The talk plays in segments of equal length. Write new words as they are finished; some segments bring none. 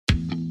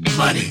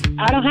money.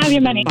 I don't have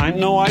your money. I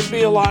know I'd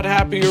be a lot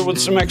happier with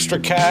some extra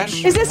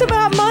cash. Is this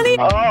about money?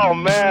 Oh,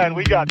 man,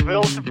 we got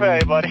bills to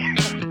pay, buddy.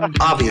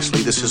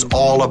 Obviously, this is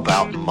all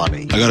about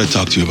money. I gotta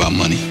talk to you about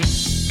money.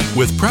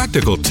 With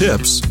practical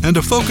tips and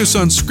a focus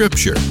on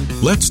Scripture,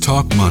 let's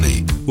talk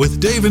money with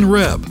Dave and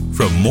Reb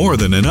from More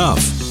Than Enough,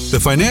 the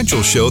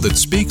financial show that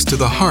speaks to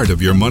the heart of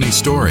your money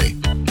story.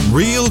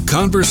 Real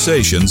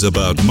conversations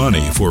about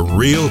money for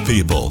real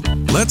people.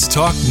 Let's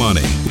talk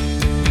money.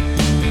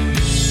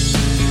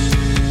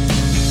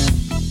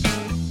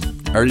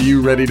 Are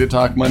you ready to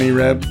talk money,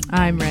 Reb?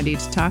 I'm ready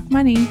to talk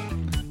money.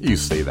 You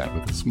say that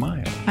with a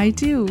smile. I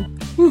do.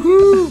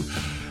 Woohoo!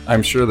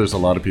 I'm sure there's a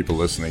lot of people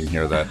listening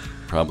here that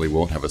probably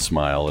won't have a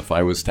smile if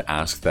I was to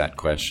ask that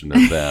question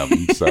of them.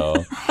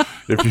 So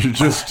if you're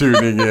just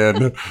tuning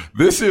in,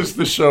 this is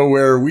the show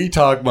where we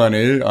talk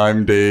money.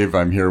 I'm Dave.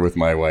 I'm here with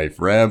my wife,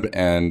 Reb.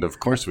 And of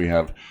course, we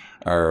have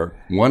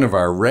one of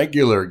our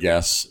regular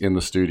guests in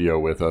the studio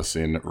with us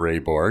in Ray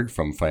Borg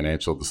from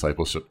Financial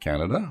Discipleship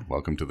Canada.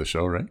 Welcome to the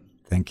show, Ray.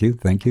 Thank you.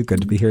 Good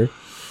to be here.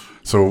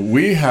 So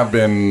we have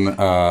been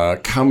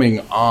coming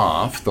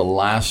off the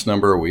last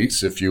number of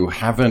weeks. If you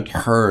haven't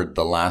heard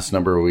the last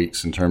number of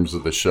weeks in terms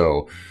of the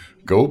show,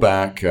 go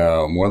back,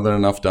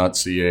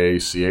 morethanenough.ca,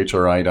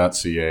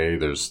 chri.ca.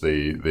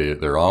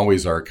 They're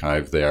always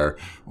archived there,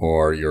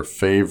 or your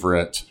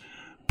favorite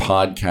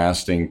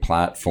podcasting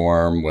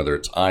platform, whether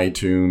it's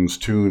iTunes,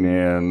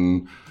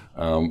 TuneIn,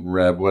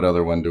 Reb, what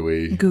other one do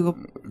we?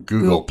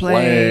 Google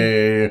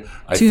Play.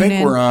 I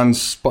think we're on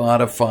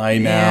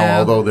Spotify now,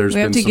 although there's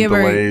been some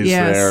delays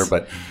there.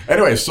 But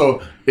anyway,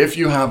 so if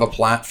you have a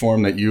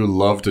platform that you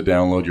love to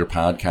download your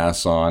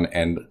podcasts on,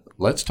 and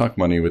Let's Talk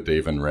Money with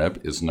Dave and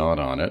Reb is not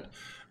on it,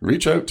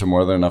 reach out to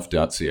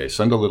morethanenough.ca.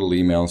 Send a little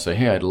email and say,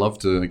 hey, I'd love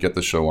to get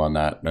the show on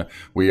that.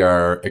 We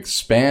are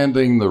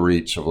expanding the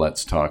reach of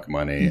Let's Talk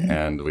Money,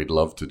 and we'd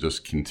love to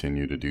just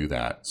continue to do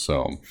that.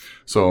 So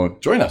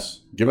join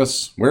us. Give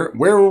us,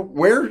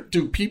 where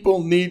do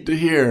people need to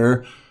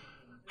hear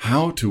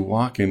how to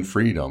walk in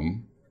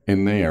freedom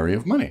in the area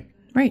of money?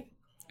 Right.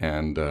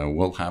 And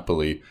we'll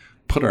happily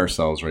put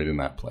ourselves right in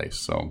that place.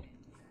 So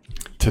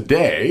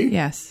today,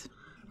 yes,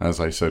 as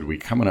I said, we're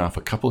coming off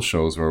a couple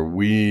shows where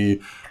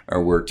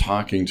we're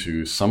talking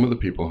to some of the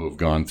people who've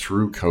gone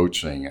through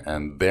coaching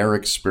and their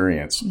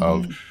experience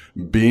of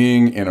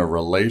being in a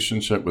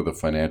relationship with a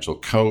financial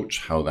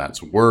coach, how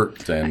that's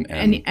worked.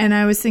 And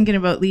I was thinking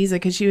about Lisa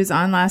because she was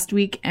on last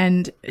week,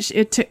 and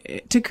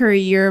it took her a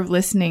year of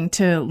listening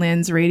to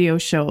Lynn's radio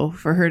show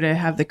for her to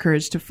have the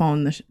courage to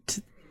phone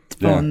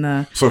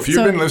So if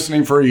you've been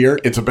listening for a year,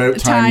 it's about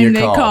time you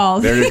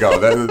call. There you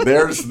go.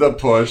 There's the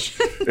push.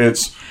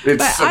 It's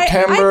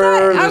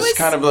September. There's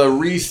kind of a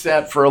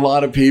reset for a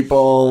lot of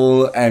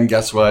people, and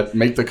guess what?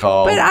 Make the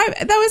call. But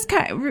that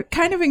was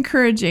kind of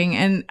encouraging,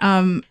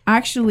 and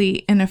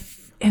actually in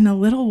a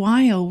little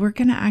while we're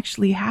going to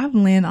actually have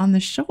Lynn on the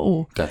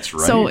show. That's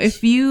right. So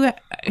if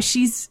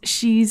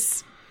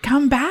she's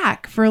come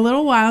back for a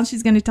little while, and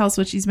she's going to tell us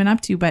what she's been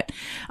up to. But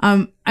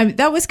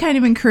that was kind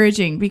of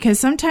encouraging, because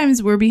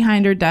sometimes we're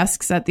behind our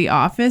desks at the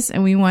office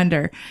and we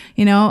wonder,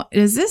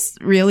 does this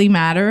really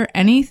matter?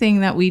 Anything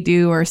that we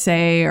do or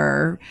say,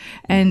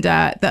 having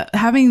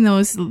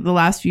the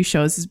last few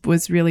shows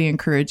was really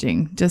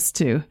encouraging, just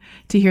to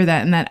hear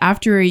that. And that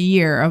after a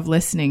year of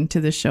listening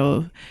to the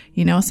show,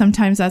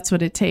 sometimes that's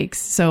what it takes.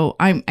 So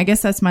I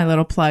guess that's my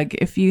little plug.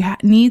 If you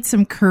need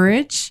some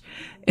courage,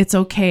 it's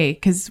okay,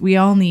 because we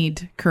all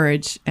need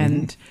courage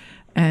and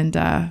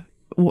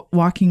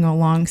walking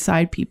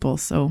alongside people.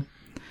 So,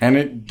 and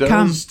it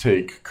does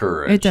take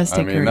courage. It does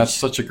take courage. That's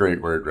such a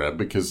great word, Reb,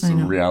 because the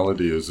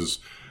reality is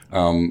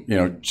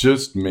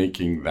just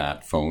making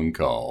that phone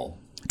call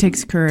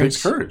takes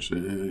courage.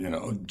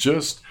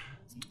 Just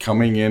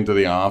coming into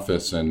the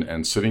office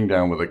and sitting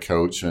down with a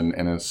coach and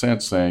in a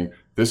sense saying,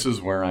 this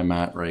is where I'm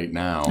at right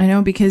now. I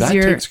know, because that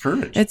takes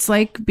courage. It's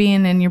like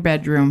being in your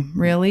bedroom,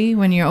 really.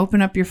 When you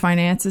open up your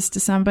finances to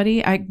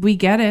somebody, we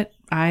get it.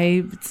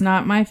 It's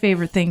not my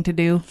favorite thing to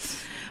do,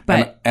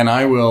 but and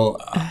I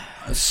will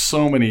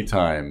so many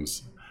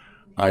times.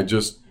 I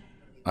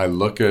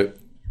look at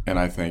and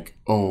I think,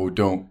 oh,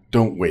 don't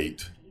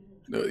wait.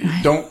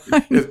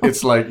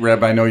 It's like,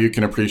 Reb, I know you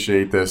can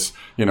appreciate this.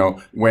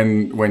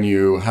 When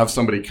you have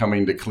somebody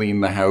coming to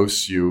clean the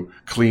house, you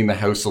clean the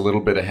house a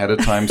little bit ahead of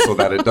time so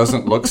that it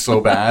doesn't look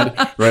so bad,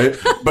 right?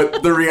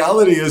 But the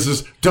reality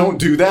is don't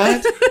do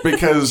that,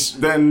 because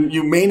then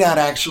you may not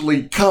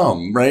actually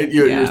come, right?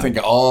 You're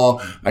thinking,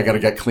 oh, I got to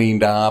get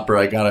cleaned up, or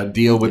I got to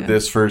deal with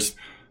this first.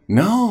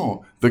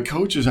 No, the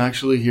coach is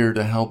actually here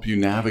to help you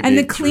navigate. And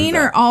the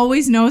cleaner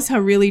always knows how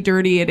really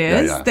dirty it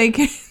is. Yeah. They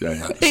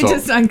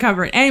just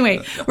uncover it. Anyway,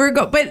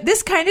 but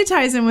this kind of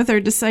ties in with our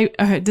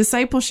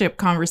discipleship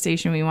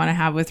conversation we want to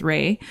have with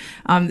Ray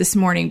this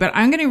morning. But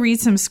I'm going to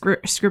read some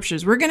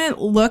scriptures. We're going to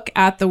look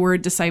at the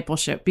word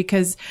discipleship,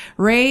 because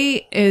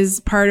Ray is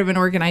part of an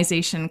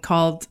organization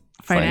called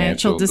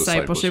Financial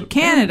Discipleship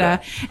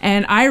Canada.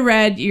 And I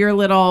read your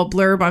little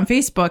blurb on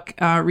Facebook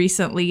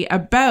recently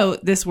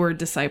about this word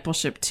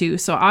discipleship too.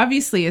 So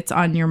obviously it's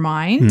on your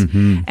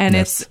mind, and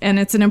it's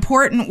an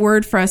important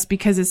word for us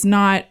because it's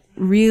not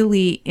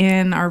really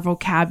in our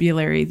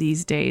vocabulary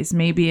these days.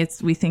 Maybe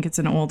we think it's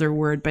an older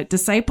word, but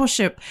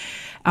discipleship,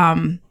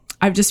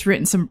 I've just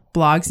written some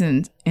blogs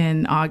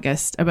in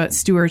August about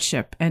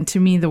stewardship, and to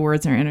me the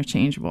words are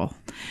interchangeable.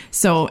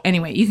 So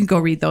anyway, you can go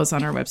read those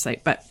on our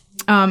website. But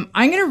I'm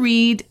going to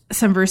read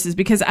some verses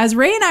because as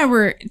Ray and I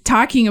were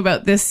talking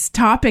about this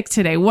topic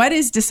today, what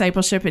is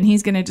discipleship? And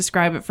he's going to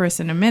describe it for us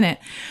in a minute.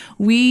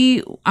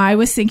 I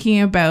was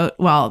thinking about,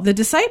 the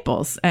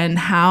disciples and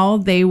how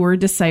they were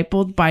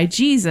discipled by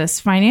Jesus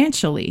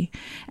financially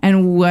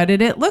and what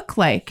did it look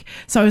like?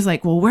 So I was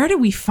like, well, where do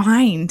we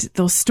find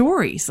those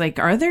stories? Like,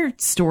 are there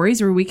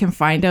stories where we can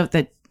find out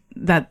that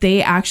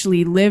they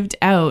actually lived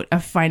out a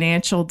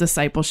financial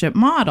discipleship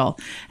model?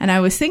 And I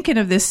was thinking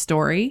of this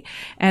story,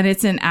 and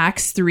it's in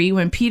Acts 3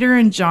 when Peter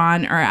and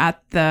John are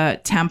at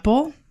the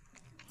temple,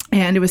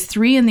 and it was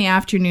 3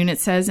 p.m, it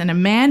says, and a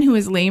man who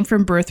was lame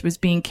from birth was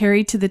being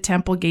carried to the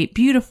temple gate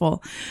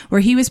Beautiful,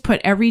 where he was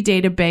put every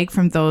day to beg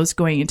from those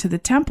going into the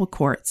temple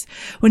courts.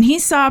 When he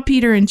saw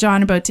Peter and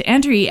John about to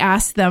enter, he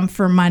asked them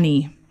for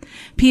money.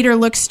 Peter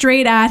looked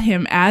straight at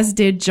him, as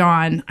did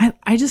John.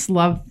 I just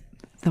love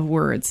the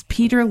words.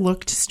 Peter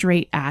looked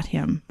straight at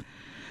him. I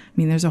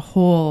mean, there's a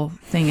whole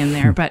thing in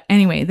there. But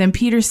anyway, then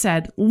Peter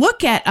said,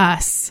 "Look at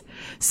us."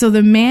 So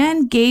the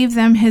man gave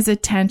them his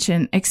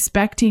attention,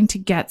 expecting to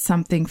get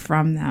something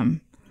from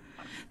them.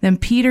 Then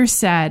Peter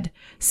said,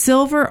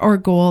 "Silver or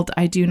gold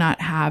I do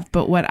not have,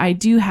 but what I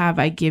do have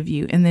I give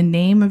you. In the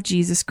name of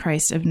Jesus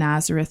Christ of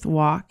Nazareth,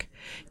 walk."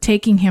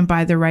 Taking him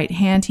by the right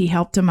hand, he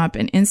helped him up,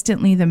 and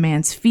instantly the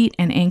man's feet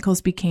and ankles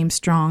became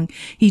strong.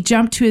 He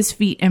jumped to his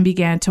feet and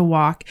began to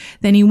walk.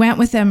 Then he went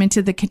with them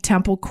into the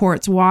temple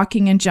courts,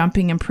 walking and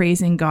jumping and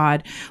praising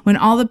God. When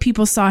all the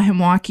people saw him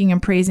walking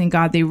and praising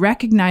God, they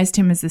recognized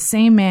him as the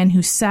same man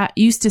who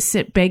used to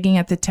sit begging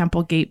at the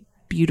temple gate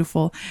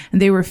Beautiful,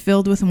 and they were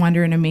filled with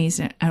wonder and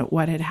amazement at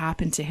what had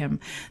happened to him.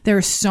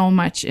 There's so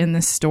much in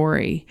the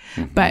story,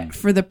 but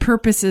for the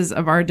purposes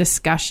of our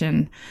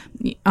discussion,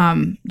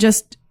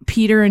 just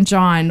Peter and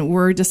John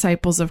were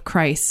disciples of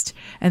Christ,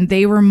 and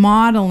they were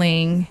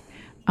modeling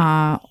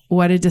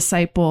what a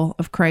disciple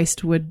of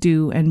Christ would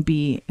do and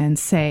be and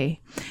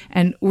say.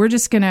 And we're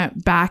just going to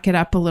back it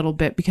up a little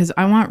bit because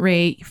I want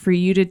Ray for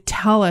you to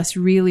tell us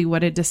really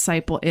what a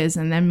disciple is,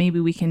 and then maybe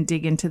we can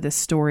dig into this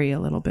story a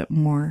little bit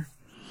more.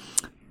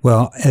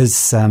 Well,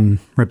 as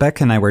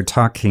Rebecca and I were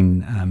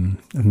talking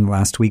in the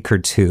last week or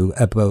two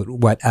about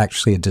what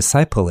actually a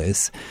disciple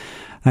is,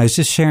 I was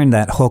just sharing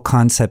that whole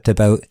concept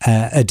about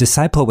a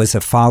disciple was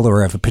a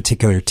follower of a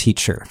particular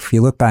teacher. If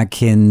you look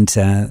back in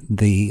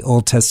the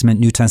Old Testament,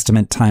 New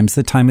Testament times,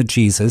 the time of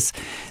Jesus,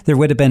 there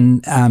would have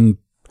been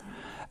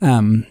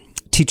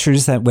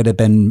teachers that would have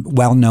been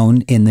well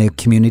known in the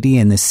community,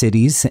 in the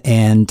cities,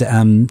 and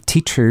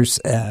teachers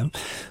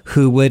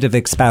who would have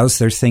espoused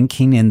their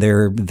thinking and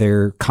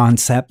their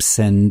concepts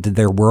and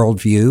their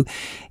worldview,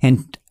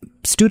 and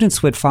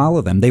students would follow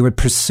them. They would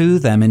pursue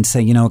them and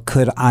say,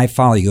 could I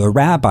follow you? A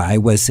rabbi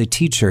was a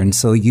teacher, and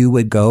so you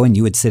would go and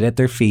you would sit at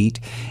their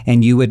feet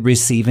and you would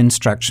receive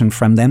instruction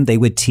from them. They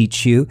would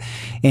teach you.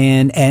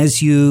 And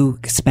as you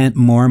spent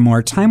more and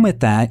more time with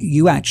that,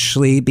 you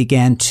actually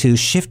began to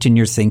shift in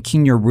your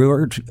thinking. Your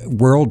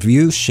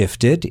worldview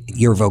shifted,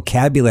 your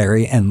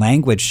vocabulary and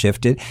language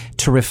shifted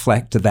to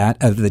reflect that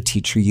of the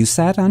teacher you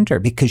sat under,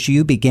 because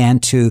you began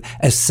to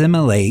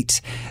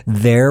assimilate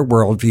their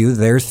worldview,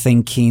 their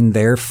thinking,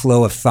 their flow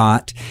of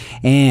thought,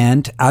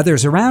 and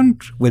others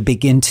around would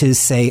begin to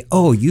say,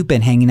 "Oh, you've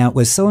been hanging out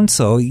with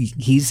so-and-so.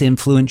 He's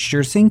influenced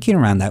your thinking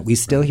around that." We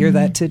still hear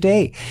that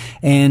today.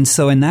 And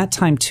so in that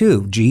time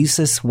too,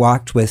 Jesus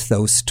walked with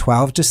those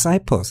 12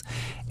 disciples,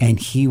 and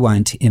he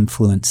wanted to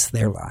influence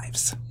their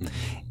lives.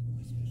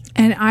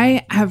 And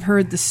I have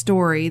heard the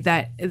story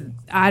that,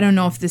 I don't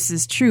know if this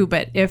is true,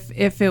 but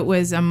if it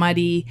was a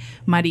muddy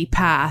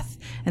path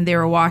and they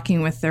were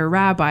walking with their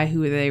rabbi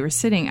who they were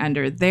sitting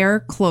under, their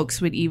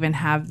cloaks would even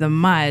have the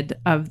mud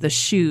of the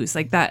shoes,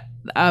 like that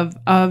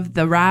of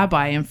the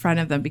rabbi in front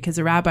of them, because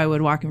the rabbi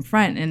would walk in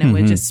front and it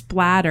would just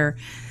splatter.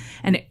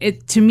 And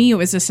to me, it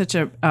was just such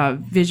a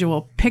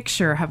visual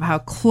picture of how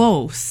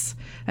close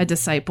a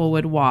disciple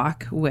would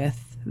walk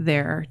with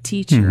their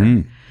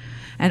teacher.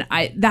 And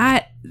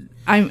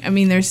I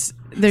mean, there's.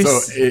 So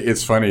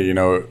it's funny,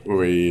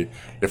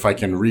 if I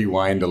can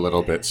rewind a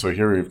little bit. So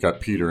here we've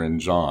got Peter and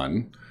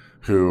John,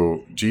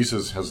 who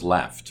Jesus has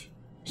left.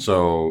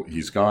 So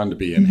he's gone to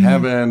be in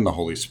heaven. The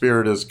Holy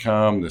Spirit has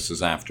come. This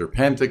is after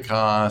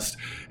Pentecost.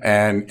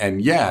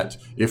 And yet,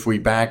 if we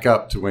back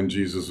up to when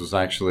Jesus was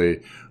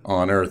actually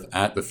on earth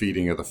at the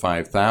feeding of the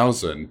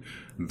 5,000,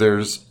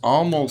 there's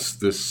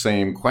almost this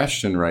same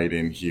question right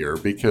in here,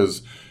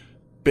 because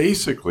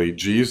basically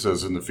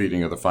Jesus in the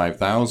feeding of the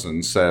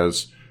 5,000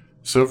 says,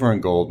 silver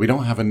and gold. We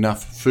don't have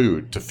enough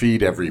food to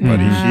feed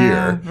everybody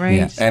here. Right.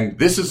 Yes. And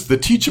this is the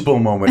teachable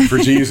moment for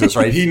Jesus,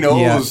 right? He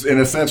knows, in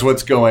a sense,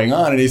 what's going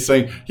on. And he's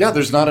saying, yeah,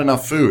 there's not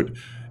enough food.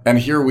 And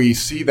here we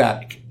see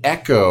that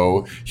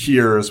echo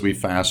here as we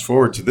fast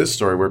forward to this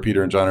story where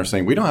Peter and John are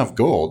saying, we don't have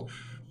gold,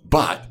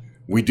 but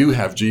we do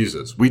have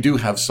Jesus. We do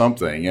have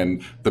something.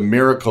 And the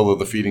miracle of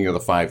the feeding of the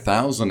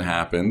 5,000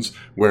 happens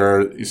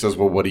where he says,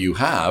 well, what do you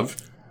have?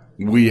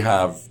 We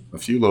have a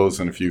few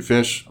loaves and a few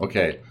fish.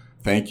 Okay,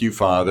 thank you,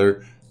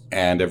 Father.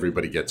 And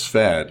everybody gets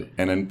fed.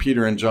 And then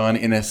Peter and John,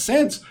 in a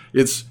sense,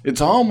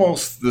 it's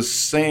almost the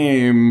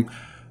same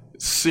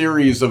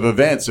series of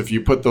events if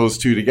you put those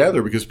two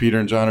together, because Peter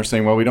and John are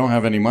saying, well, we don't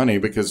have any money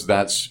because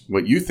that's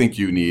what you think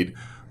you need.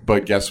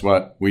 But guess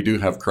what? We do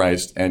have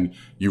Christ, and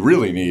you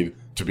really need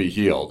to be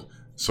healed.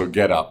 So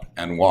get up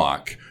and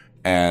walk.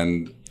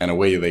 And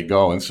away they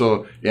go. And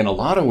so in a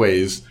lot of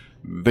ways,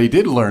 they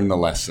did learn the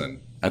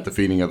lesson at the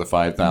feeding of the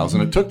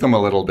 5,000. It took them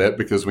a little bit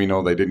because we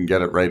know they didn't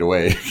get it right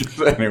away.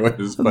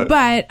 Anyways, but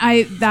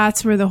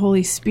that's where the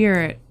Holy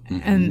Spirit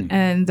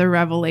and the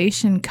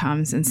revelation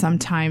comes. And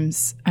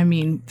sometimes, I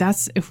mean,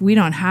 that's, if we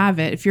don't have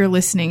it, if you're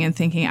listening and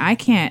thinking,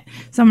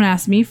 someone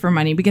asked me for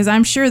money, because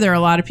I'm sure there are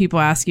a lot of people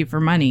ask you for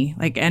money,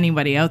 like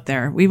anybody out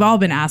there. We've all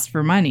been asked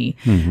for money.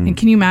 And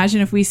can you imagine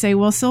if we say,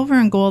 well, silver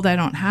and gold I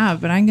don't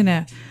have, but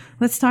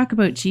let's talk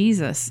about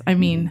Jesus. I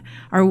mean,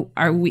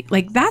 are we,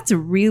 like, that's a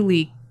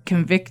really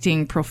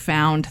convicting,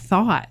 profound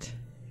thought.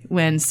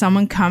 When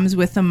someone comes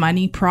with a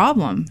money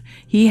problem,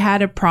 he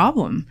had a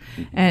problem.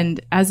 And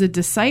as a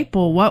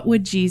disciple, what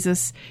would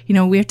Jesus,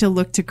 we have to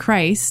look to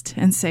Christ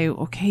and say,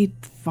 okay,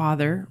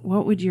 Father,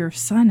 what would your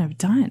son have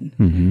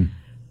done?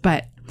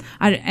 But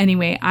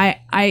anyway,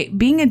 I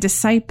being a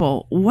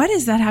disciple, what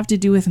does that have to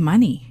do with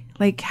money?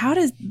 Like, how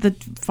does the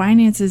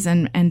finances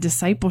and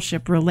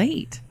discipleship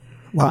relate?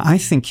 Well, I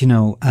think,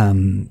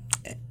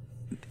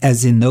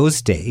 as in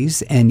those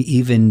days, and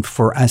even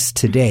for us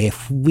today,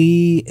 if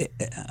we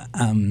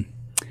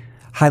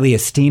highly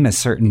esteem a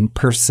certain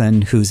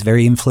person who's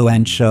very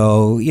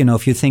influential,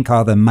 if you think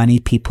all the money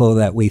people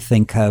that we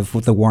think of,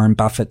 the Warren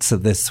Buffetts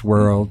of this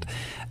world,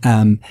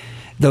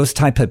 those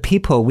type of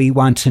people, we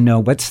want to know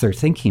what's their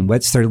thinking,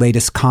 what's their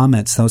latest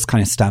comments, those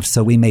kind of stuff.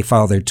 So we may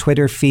follow their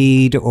Twitter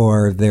feed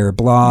or their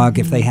blog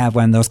if they have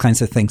one, those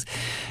kinds of things.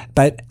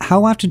 But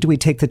how often do we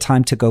take the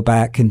time to go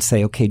back and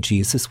say, okay,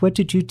 Jesus, what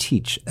did you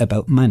teach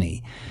about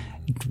money?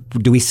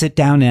 Do we sit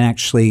down and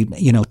actually,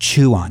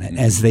 chew on it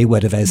as they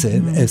would have as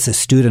a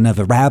student of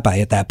a rabbi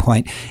at that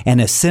point, and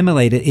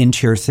assimilate it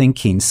into your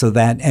thinking, so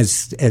that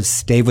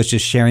as Dave was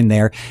just sharing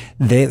there,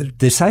 the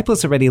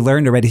disciples already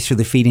learned through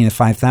the feeding of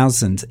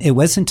 5,000. It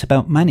wasn't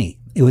about money.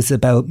 It was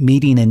about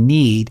meeting a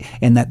need,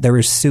 and that there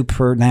was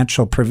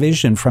supernatural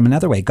provision from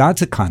another way,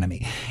 God's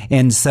economy.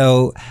 And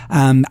so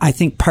I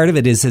think part of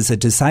it is, as a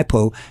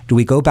disciple, do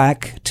we go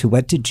back to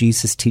what did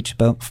Jesus teach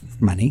about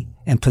money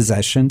and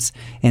possessions?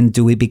 And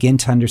do we begin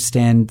to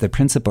understand the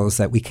principles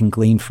that we can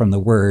glean from the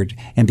Word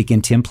and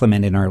begin to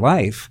implement in our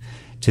life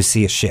to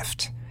see a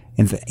shift,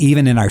 and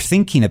even in our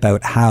thinking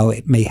about how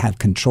it may have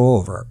control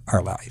over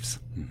our lives?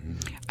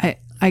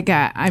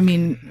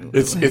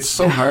 It's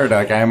so hard.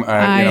 Like again,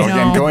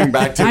 going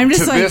back to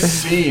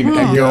this scene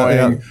and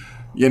going,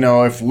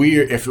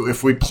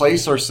 if we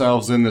place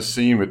ourselves in the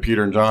scene with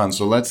Peter and John,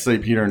 so let's say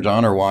Peter and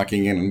John are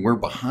walking in and we're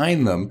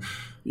behind them,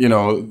 in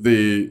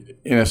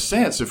a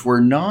sense, if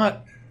we're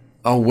not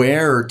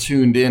aware or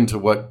tuned in to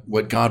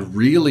what God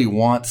really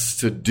wants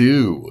to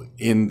do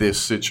in this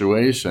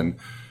situation,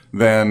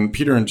 then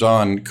Peter and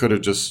John could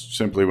have just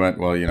simply went,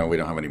 well, we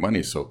don't have any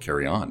money, so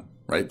carry on.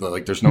 Right?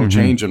 Like, there's no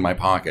change in my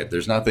pocket.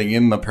 There's nothing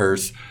in the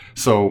purse.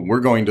 So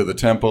we're going to the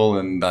temple,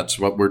 and that's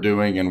what we're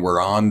doing. And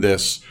we're on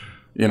this,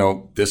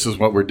 this is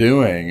what we're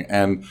doing.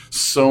 And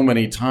so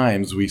many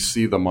times we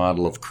see the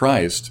model of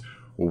Christ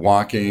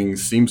walking,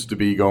 seems to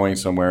be going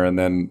somewhere. And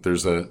then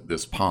there's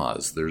this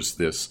pause. There's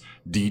this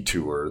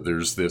detour.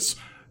 There's this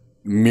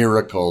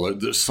miracle.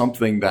 There's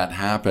something that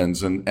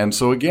happens. And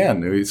so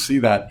again, we see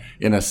that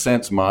in a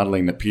sense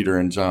modeling that Peter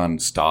and John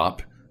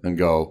stop and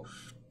go,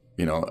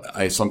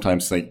 I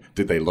sometimes think,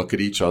 did they look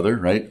at each other,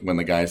 right? When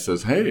the guy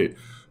says, hey,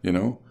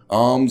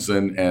 alms,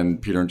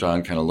 and Peter and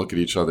John kind of look at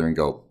each other and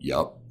go,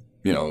 yep.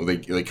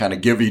 They kind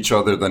of give each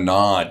other the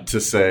nod to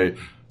say,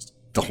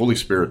 the Holy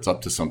Spirit's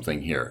up to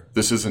something here.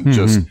 This isn't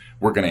just,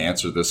 we're going to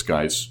answer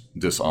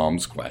this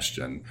alms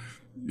question.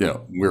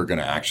 We're going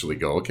to actually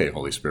go, okay,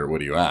 Holy Spirit, what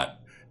are you at?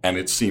 And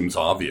it seems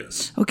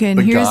obvious. Okay, and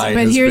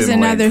here's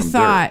another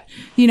thought.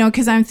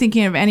 Because I'm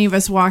thinking of any of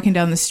us walking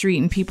down the street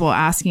and people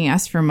asking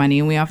us for money,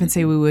 and we often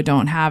say we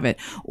don't have it.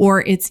 Or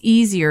it's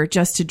easier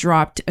just to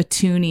drop a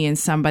toonie in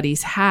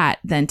somebody's hat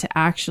than to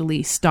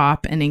actually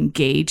stop and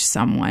engage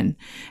someone.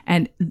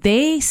 And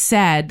they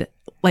said,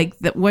 like,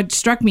 that what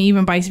struck me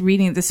even by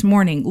reading it this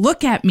morning,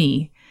 look at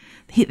me.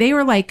 They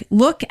were like,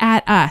 look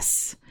at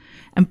us.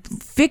 And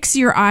fix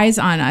your eyes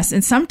on us.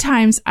 And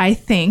sometimes I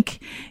think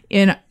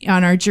on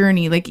our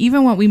journey, like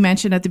even what we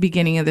mentioned at the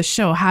beginning of the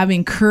show,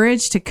 having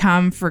courage to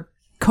come for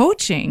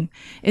coaching.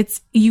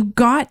 It's, you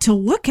got to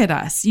look at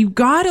us. You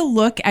got to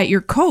look at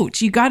your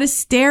coach. You got to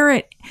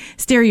stare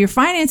your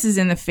finances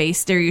in the face,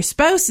 stare your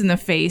spouse in the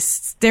face,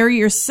 stare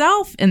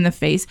yourself in the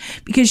face,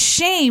 because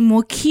shame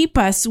will keep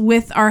us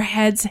with our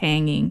heads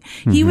hanging.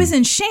 He was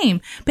in shame,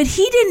 but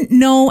he didn't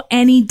know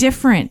any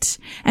different.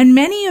 And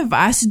many of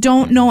us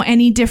don't know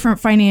any different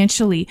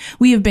financially.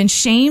 We have been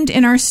shamed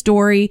in our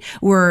story.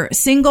 We're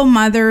single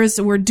mothers.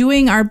 We're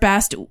doing our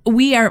best.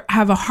 We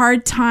have a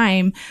hard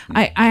time.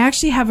 I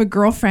actually have a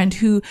girlfriend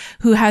who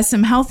has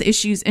some health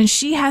issues, and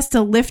she has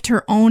to lift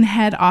her own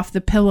head off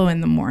the pillow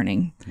in the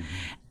morning.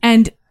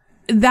 And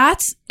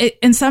that's it.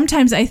 And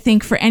sometimes I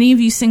think for any of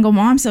you single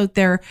moms out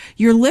there,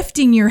 you're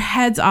lifting your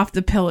heads off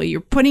the pillow.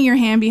 You're putting your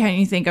hand behind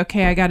you. You think,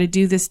 okay, I got to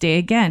do this day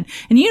again.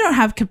 And you don't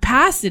have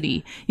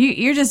capacity.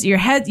 You're just, your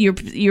head,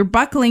 you're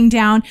buckling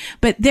down.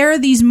 But there are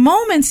these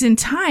moments in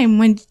time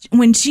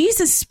when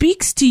Jesus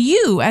speaks to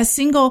you as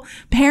single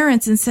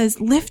parents and says,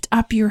 lift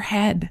up your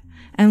head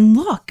and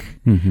look,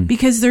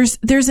 because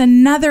there's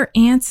another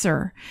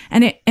answer,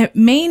 and it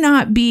may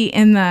not be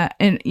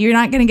and you're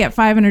not going to get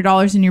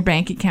 $500 in your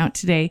bank account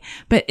today,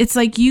 but it's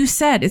like you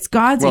said, it's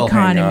God's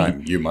economy. Hang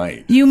on. You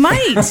might,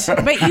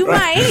 but you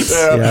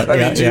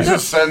might.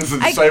 Jesus sends the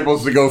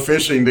disciples to go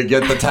fishing to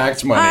get the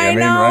tax money. I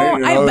mean,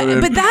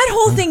 right? But that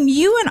whole thing,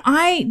 you and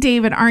I,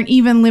 David, aren't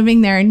even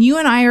living there, and you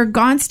and I are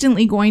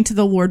constantly going to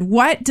the Lord.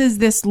 What does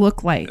this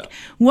look like? Yeah.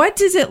 What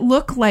does it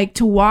look like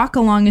to walk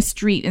along a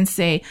street and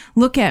say,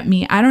 look at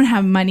me, I don't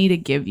have money to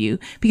give you?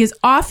 Because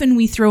often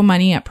we throw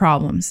money at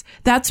problems.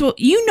 That's what,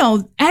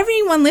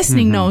 everyone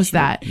listening knows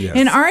that. Yes.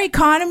 In our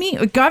economy,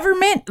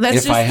 government,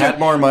 if I had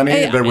more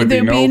money, there would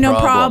be no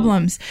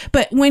problems.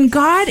 But when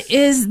God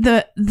is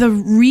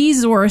the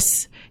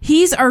resource,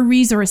 He's our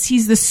resource.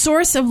 He's the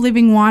source of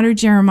living water,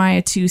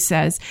 Jeremiah 2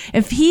 says.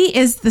 If He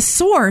is the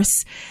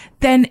source,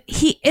 then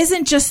He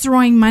isn't just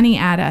throwing money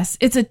at us.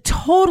 It's a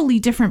totally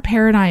different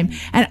paradigm.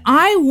 And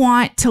I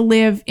want to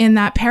live in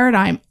that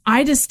paradigm.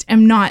 I just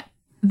am not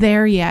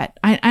there yet.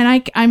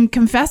 I'm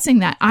confessing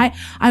that. I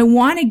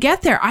want to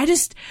get there.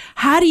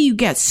 How do you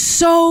get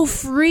so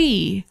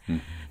free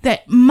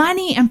that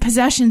money and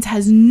possessions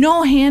has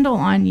no handle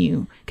on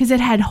you? Because it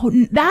had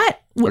that.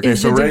 Okay,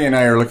 so Ray and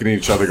I are looking at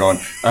each other going,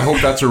 I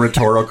hope that's a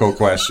rhetorical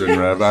question,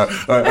 Rev.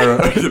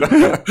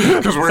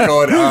 Because we're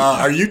going,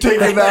 are you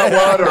taking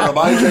that one or am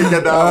I taking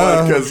that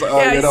one? Because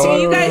so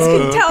you guys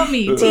can tell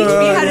me, teach me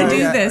how to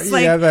do this.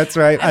 Like, that's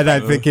right. And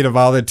I'm thinking of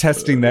all the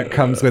testing that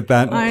comes with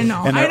that. I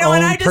know. And our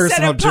own own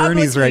personal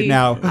journeys right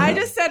now. I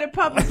just said it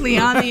publicly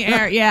on the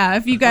air. Yeah,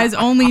 if you guys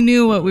only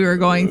knew what we were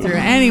going through.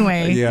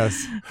 Anyway.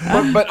 Yes.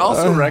 But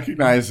also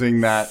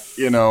recognizing that,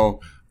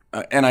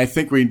 and I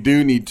think we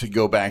do need to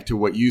go back to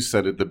what you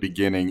said at the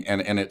beginning,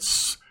 and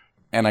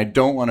I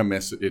don't want to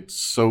miss it. It's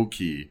so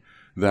key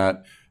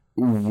that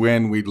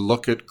when we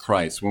look at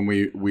Christ, when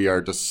we are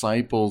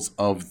disciples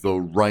of the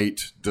right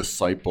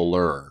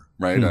discipler,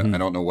 right? I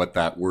don't know what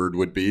that word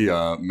would be,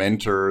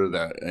 mentor,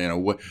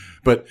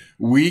 but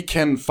we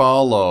can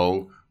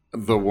follow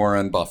the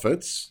Warren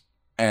Buffetts.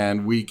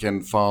 And we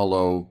can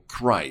follow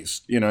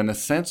Christ, in a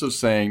sense of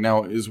saying,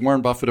 now, is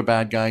Warren Buffett a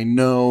bad guy?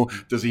 No.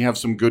 Does he have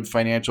some good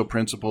financial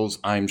principles?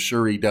 I'm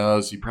sure he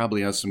does. He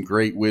probably has some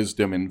great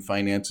wisdom and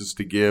finances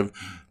to give.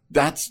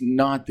 That's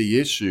not the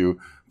issue.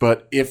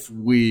 But if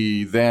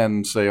we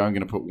then say, I'm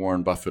going to put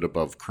Warren Buffett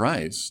above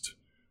Christ,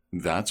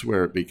 that's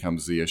where it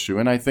becomes the issue.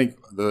 And I think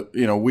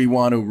we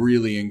want to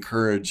really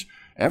encourage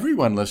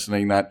everyone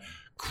listening that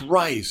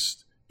Christ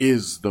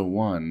is the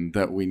one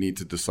that we need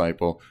to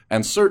disciple.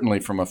 And certainly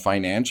from a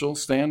financial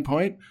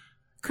standpoint,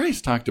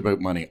 Christ talked about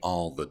money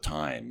all the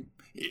time.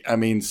 I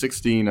mean,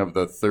 16 of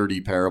the 30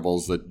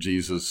 parables that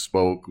Jesus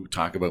spoke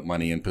talk about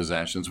money and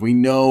possessions. We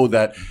know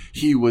that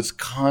He was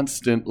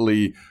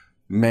constantly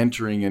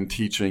mentoring and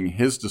teaching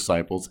His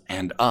disciples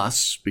and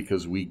us,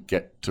 because we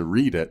get to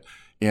read it,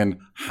 in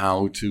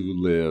how to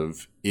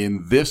live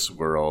in this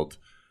world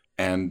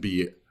and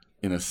be,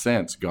 in a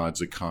sense,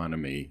 God's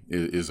economy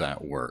is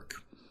at work.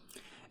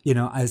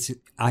 As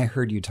I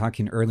heard you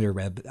talking earlier,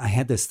 Reb, I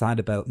had this thought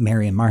about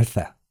Mary and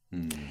Martha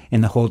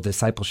in the whole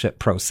discipleship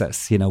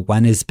process.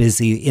 One is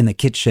busy in the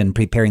kitchen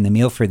preparing the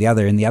meal for the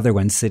other, and the other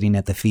one's sitting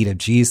at the feet of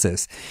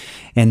Jesus.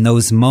 And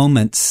those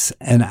moments,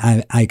 and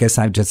I guess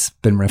I've just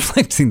been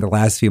reflecting the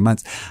last few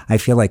months, I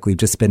feel like we've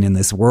just been in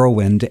this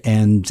whirlwind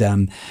and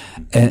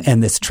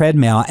this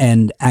treadmill.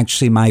 And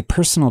actually my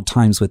personal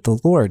times with the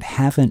Lord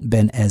haven't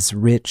been as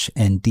rich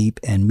and deep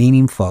and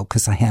meaningful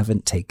because I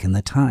haven't taken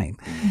the time.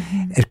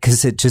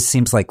 Because it just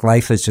seems like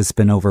life has just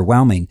been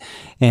overwhelming.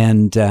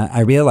 And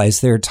I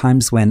realize there are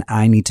times when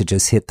I need to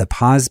just hit the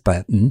pause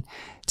button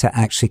to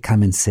actually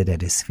come and sit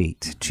at His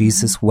feet.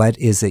 Jesus, what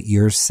is it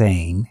you're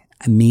saying?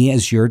 Me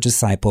as your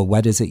disciple,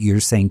 what is it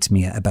you're saying to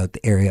me about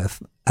the area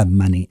of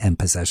money and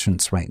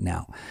possessions right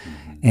now?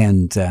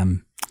 And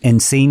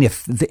seeing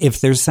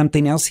if there's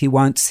something else He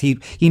wants, he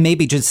may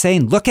be just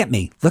saying, look at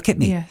me.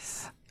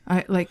 Yes.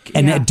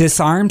 It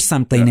disarms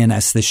something in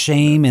us, the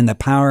shame and the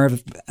power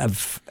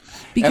of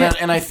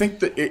and I think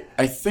that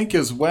I think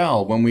as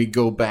well, when we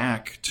go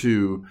back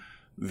to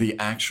the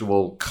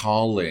actual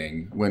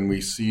calling, when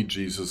we see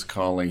Jesus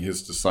calling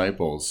his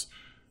disciples,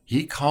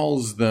 he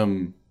calls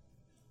them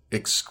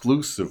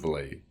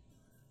exclusively.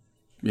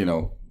 You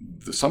know,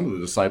 some of the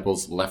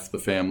disciples left the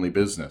family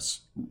business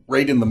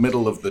right in the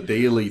middle of the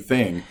daily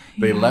thing.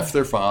 They left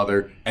their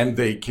father and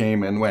they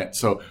came and went.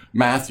 So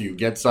Matthew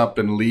gets up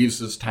and leaves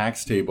his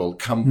tax table.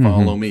 Come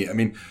follow me. I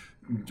mean,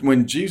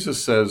 when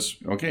Jesus says,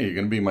 okay, you're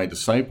going to be my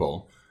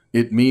disciple,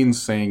 it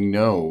means saying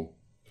no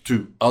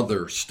to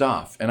other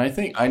stuff. And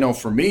I know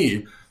for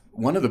me,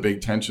 one of the big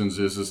tensions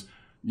is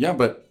yeah,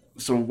 but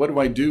so what do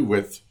I do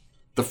with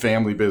the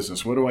family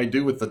business? What do I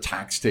do with the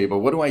tax table?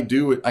 What do I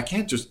do? I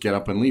can't just get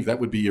up and leave. That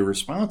would be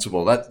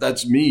irresponsible.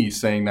 That's me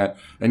saying that.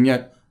 And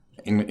yet,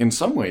 in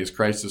some ways,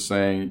 Christ is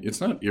saying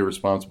it's not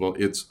irresponsible.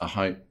 You're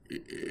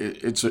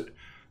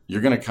going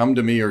to come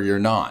to me or you're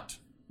not.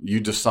 You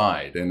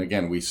decide. And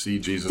again, we see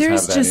Jesus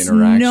have that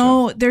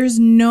interaction. There's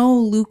no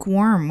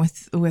lukewarm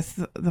with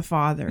the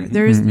Father.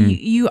 There's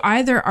you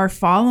either are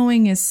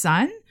following his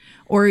son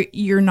or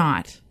you're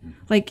not.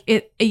 Like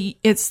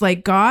it's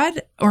like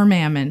God or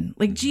mammon.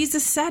 Like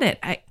Jesus said it.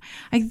 I've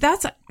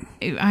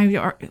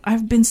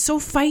been so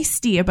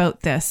feisty about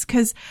this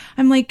because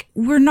I'm like,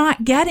 we're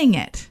not getting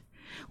it.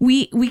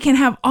 We can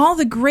have all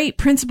the great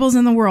principles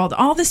in the world,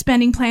 all the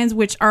spending plans,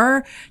 which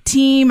our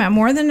team at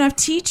More Than Enough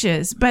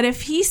teaches. But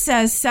if he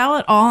says sell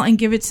it all and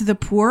give it to the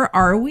poor,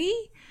 are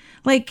we?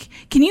 Like,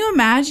 can you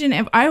imagine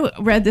if I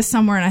read this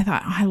somewhere and I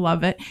thought, oh, I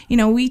love it. You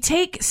know, we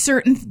take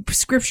certain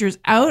scriptures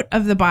out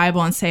of the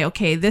Bible and say,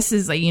 okay, this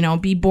is like, you know,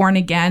 be born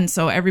again.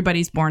 So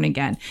everybody's born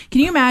again.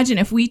 Can you imagine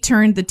if we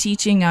turned the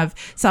teaching of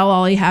sell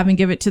all you have and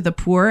give it to the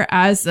poor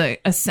as a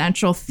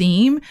central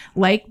theme,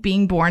 like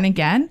being born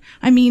again?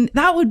 I mean,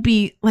 that would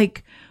be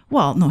like,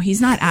 well, no,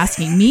 he's not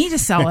asking me to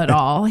sell it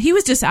all. He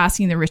was just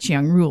asking the rich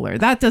young ruler.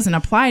 That doesn't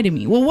apply to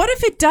me. Well, what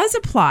if it does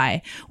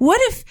apply?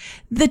 What if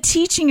the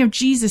teaching of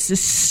Jesus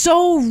is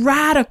so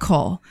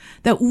radical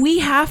that we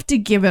have to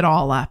give it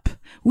all up?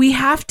 We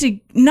have to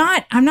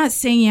I'm not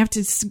saying you have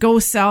to go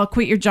sell,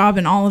 quit your job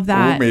and all of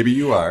that. Oh, maybe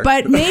you are.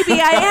 But maybe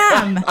I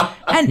am.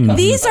 And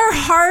these are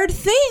hard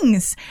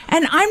things.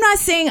 And I'm not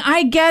saying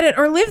I get it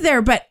or live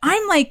there, but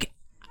I'm like,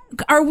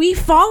 are we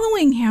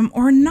following him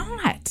or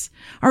not?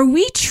 Are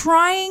we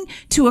trying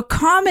to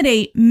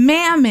accommodate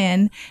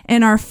mammon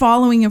in our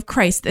following of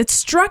Christ? It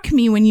struck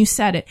me when you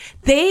said it.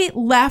 They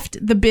left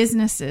the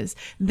businesses.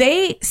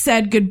 They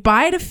said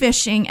goodbye to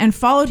fishing and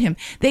followed him.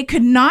 They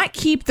could not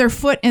keep their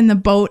foot in the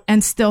boat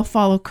and still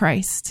follow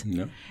Christ.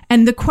 No.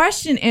 And the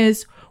question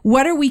is,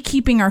 what are we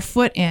keeping our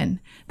foot in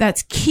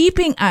that's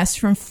keeping us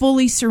from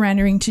fully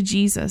surrendering to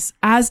Jesus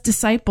as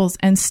disciples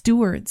and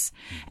stewards?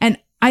 And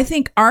I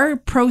think our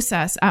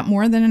process at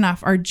More Than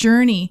Enough, our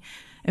journey,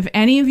 if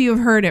any of you have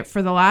heard it,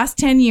 for the last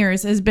 10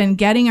 years has been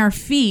getting our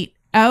feet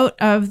out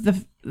of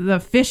the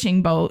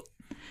fishing boat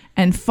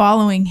and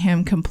following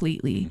him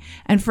completely.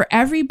 And for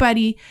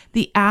everybody,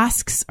 the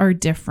asks are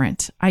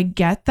different. I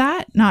get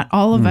that. Not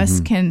all of us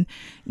can,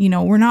 you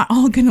know, we're not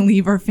all going to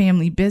leave our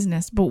family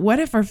business. But what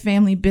if our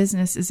family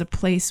business is a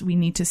place we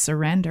need to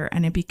surrender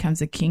and it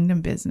becomes a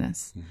kingdom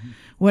business?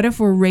 What if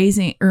we're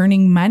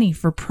earning money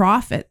for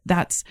profit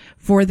that's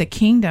for the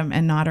kingdom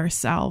and not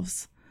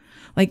ourselves?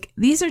 Like,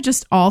 these are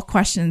just all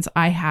questions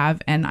I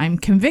have, and I'm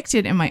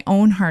convicted in my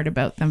own heart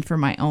about them for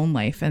my own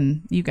life.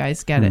 And you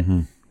guys get it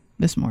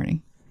this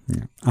morning.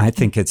 Yeah. I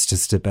think it's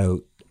just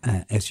about,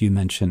 as you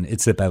mentioned,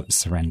 it's about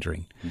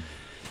surrendering.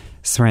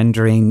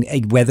 Surrendering,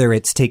 whether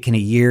it's taken a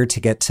year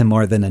to get to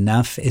More Than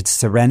Enough, it's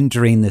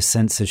surrendering the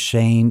sense of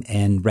shame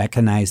and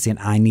recognizing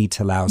I need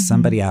to allow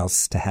somebody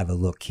else to have a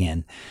look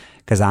in.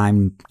 Because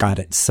I'm got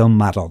it so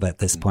muddled at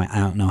this point. I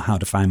don't know how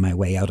to find my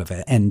way out of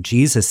it. And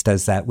Jesus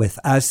does that with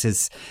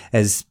us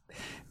as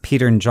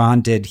Peter and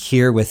John did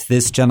here with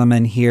this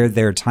gentleman here.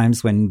 There are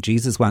times when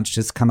Jesus wants to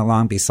just come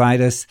along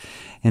beside us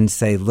and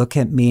say, look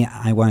at me.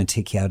 I want to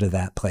take you out of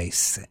that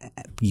place.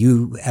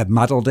 You have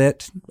muddled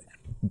it.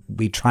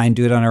 We try and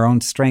do it on our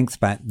own strength,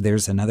 but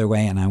there's another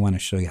way, and I want to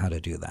show you how to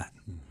do that.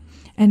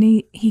 And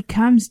he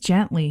comes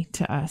gently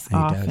to us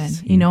often.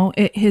 Does. You know,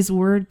 his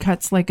word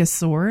cuts like a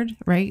sword,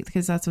 right?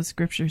 Because that's what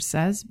scripture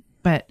says.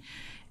 But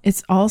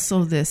it's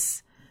also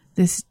this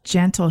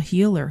gentle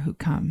healer who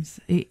comes.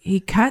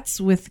 He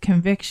cuts with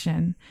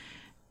conviction,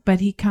 but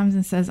he comes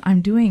and says,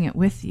 I'm doing it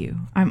with you.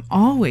 I'm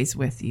always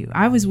with you.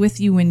 I was with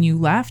you when you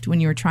left,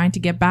 when you were trying to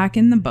get back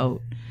in the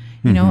boat.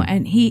 You know,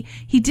 and he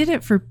did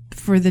it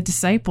for the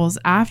disciples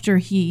after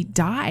he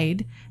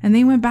died, and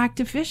they went back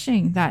to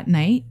fishing that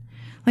night.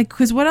 Like,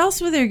 because what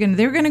else were they going to?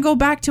 They were going to go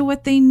back to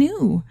what they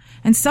knew.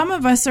 And some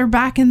of us are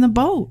back in the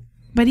boat.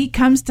 But he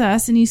comes to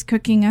us and he's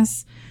cooking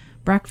us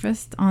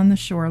breakfast on the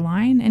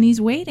shoreline and he's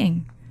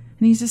waiting.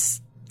 And he's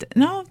just,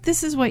 no,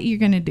 this is what you're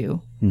going to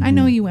do. I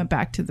know you went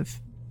back to the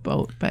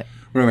boat, but...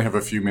 We only have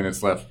a few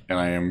minutes left, and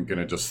I am going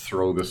to just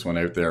throw this one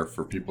out there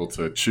for people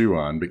to chew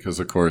on because,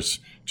 of course,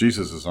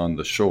 Jesus is on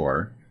the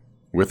shore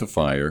with a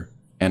fire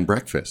and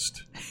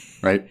breakfast.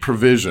 right?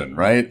 Provision,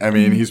 right? I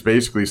mean, he's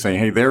basically saying,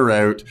 hey, they're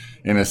out,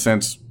 in a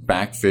sense,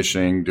 back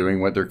fishing,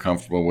 doing what they're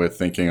comfortable with,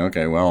 thinking,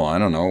 okay, well, I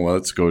don't know, well,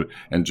 let's go.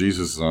 And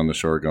Jesus is on the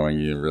shore going,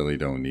 you really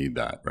don't need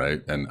that,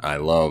 right? And I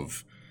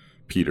love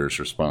Peter's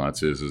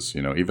response is,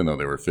 you know, even though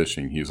they were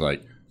fishing, he's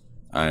like,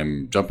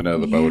 I'm jumping out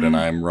of the boat and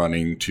I'm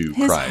running to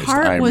Christ.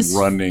 I'm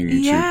running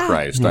to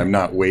Christ. I'm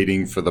not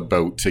waiting for the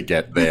boat to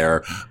get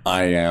there.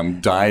 I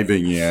am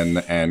diving in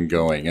and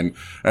going.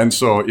 And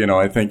so, you know,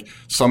 I think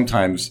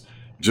sometimes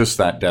just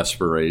that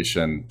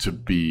desperation to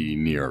be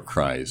near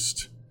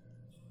Christ,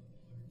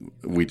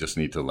 we just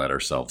need to let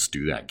ourselves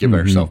do that, give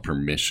ourselves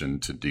permission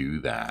to do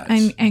that.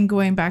 And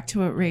going back to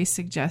what Ray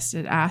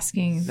suggested,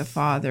 asking the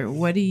Father, I'm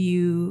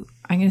going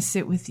to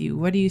sit with you.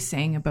 What are you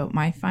saying about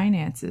my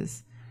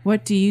finances?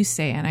 What do you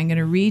say? And I'm going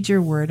to read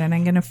your word and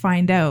I'm going to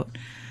find out.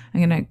 I'm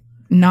going to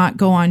not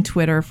go on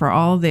Twitter for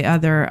all the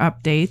other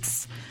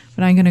updates,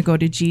 but I'm going to go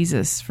to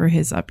Jesus for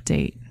his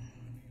update.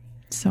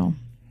 So,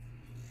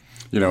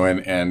 you know,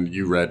 and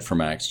you read from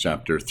Acts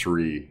chapter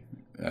 3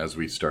 as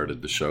we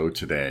started the show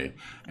today.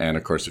 And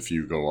of course, if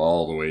you go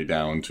all the way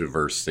down to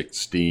verse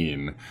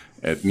 16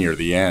 at near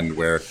the end,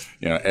 where,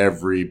 you know,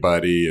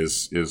 everybody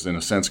is in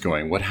a sense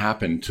going, what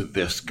happened to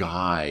this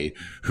guy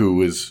who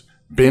has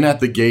been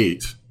at the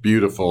gate?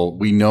 Beautiful.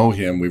 We know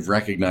him. We've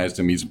recognized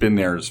him. He's been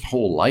there his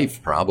whole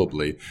life,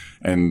 probably.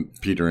 And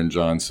Peter and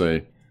John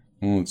say,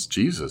 well, it's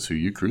Jesus who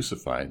you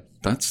crucified.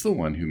 That's the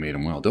one who made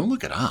him well. Don't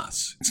look at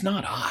us. It's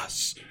not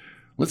us.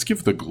 Let's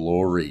give the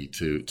glory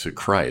to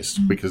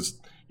Christ because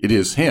it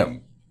is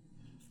him.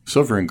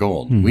 Silver and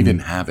gold. We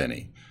didn't have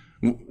any.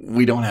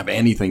 We don't have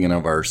anything in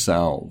of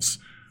ourselves,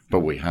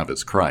 but we have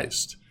is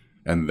Christ.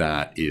 And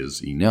that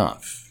is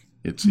enough.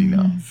 It's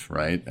enough,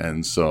 right?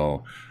 And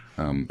so,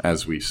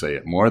 as we say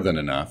it, more than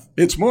enough.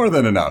 It's more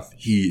than enough.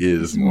 He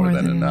is more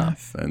than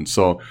enough. And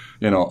so,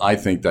 you know, I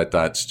think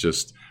that's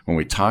just when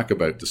we talk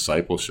about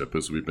discipleship,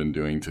 as we've been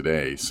doing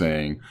today,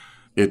 saying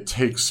it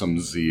takes some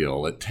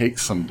zeal, it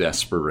takes some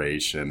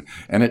desperation,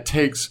 and it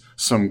takes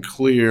some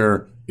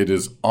clear, it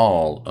is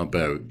all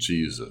about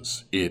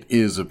Jesus. It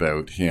is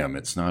about him.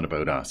 It's not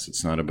about us.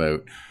 It's not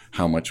about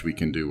how much we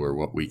can do or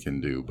what we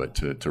can do, but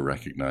to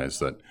recognize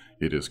that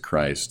it is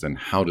Christ, and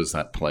how does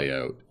that play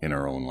out in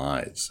our own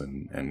lives,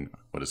 and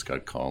what does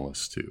God call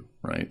us to,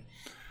 right?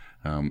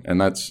 And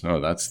that's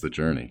the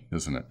journey,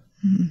 isn't it?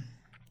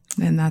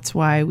 And that's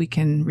why we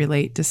can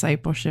relate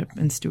discipleship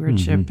and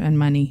stewardship and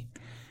money.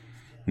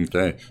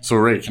 Okay. So,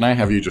 Ray, can I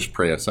have you just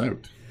pray us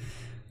out?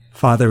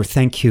 Father,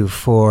 thank you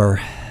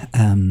for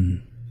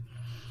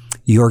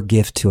your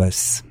gift to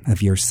us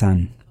of your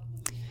Son.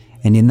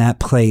 And in that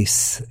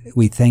place,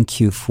 we thank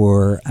you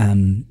for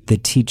the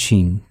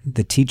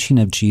teaching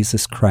of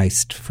Jesus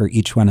Christ for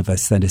each one of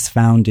us that is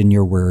found in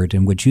your word.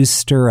 And would you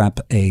stir up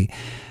a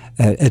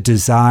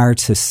desire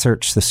to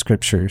search the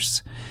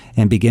scriptures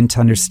and begin to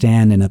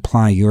understand and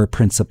apply your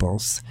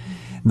principles.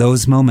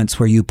 Those moments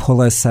where you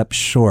pull us up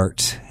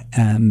short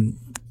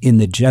in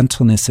the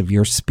gentleness of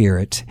your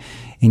spirit,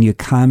 and you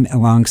come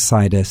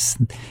alongside us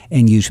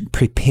and you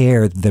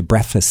prepare the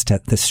breakfast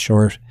at the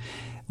shore.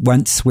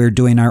 Once we're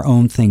doing our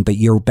own thing, but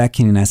you're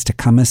beckoning us to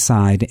come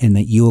aside, and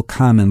that you'll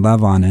come and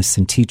love on us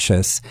and teach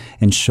us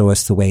and show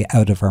us the way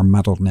out of our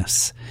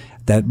muddledness,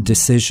 that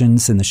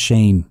decisions and the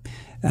shame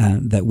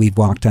that we've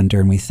walked under.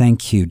 And we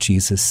thank you,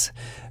 Jesus,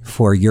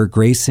 for your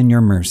grace and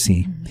your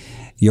mercy,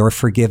 your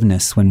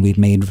forgiveness when we've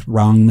made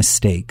wrong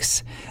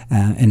mistakes,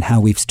 and how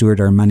we've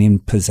stewarded our money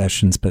and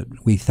possessions. But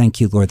we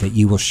thank you, Lord, that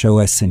you will show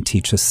us and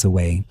teach us the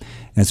way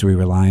as we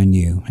rely on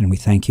you. And we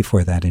thank you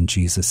for that in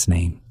Jesus'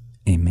 name.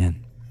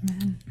 Amen.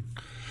 Amen.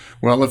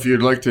 Well, if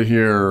you'd like to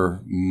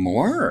hear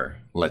more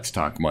Let's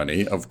Talk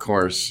Money, of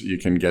course, you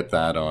can get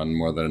that on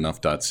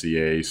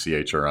morethanenough.ca,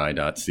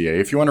 chri.ca.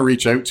 If you want to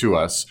reach out to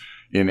us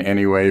in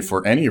any way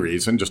for any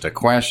reason, just a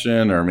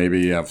question, or maybe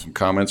you have some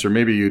comments, or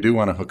maybe you do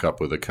want to hook up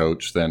with a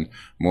coach, then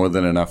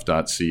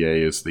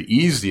morethanenough.ca is the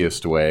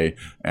easiest way.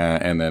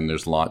 And then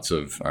there's lots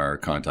of our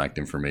contact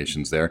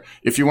informations there.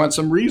 If you want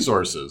some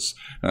resources,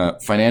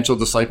 Financial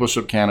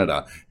Discipleship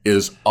Canada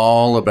is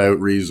all about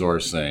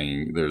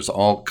resourcing. There's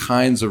all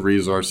kinds of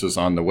resources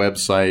on the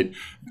website.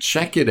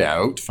 Check it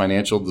out,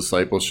 Financial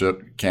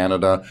Discipleship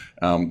Canada.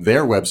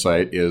 Their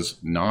website is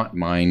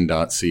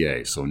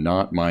notmine.ca. So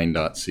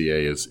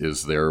notmine.ca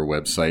is their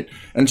website.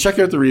 And check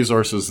out the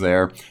resources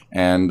there.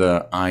 And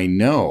I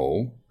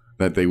know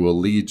that they will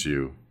lead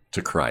you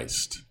to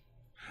Christ.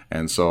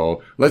 And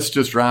so let's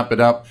just wrap it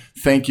up.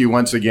 Thank you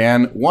once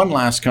again. One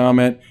last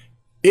comment.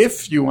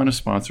 If you want to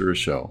sponsor a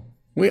show,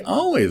 we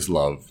always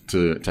love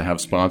to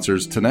have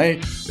sponsors.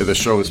 Tonight, the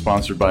show is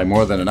sponsored by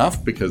More Than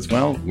Enough because,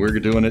 well, we're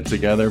doing it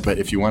together. But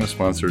if you want to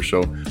sponsor a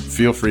show,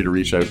 feel free to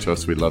reach out to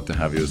us. We'd love to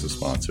have you as a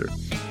sponsor.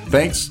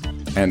 Thanks,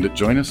 and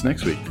join us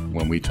next week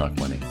when we talk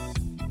money.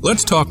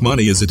 Let's Talk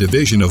Money is a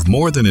division of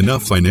More Than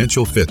Enough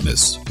Financial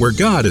Fitness, where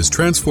God is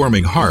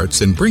transforming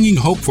hearts and bringing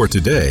hope for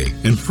today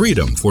and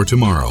freedom for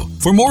tomorrow.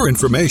 For more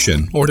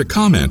information or to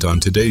comment on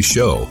today's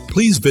show,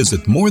 please visit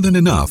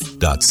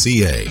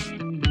morethanenough.ca.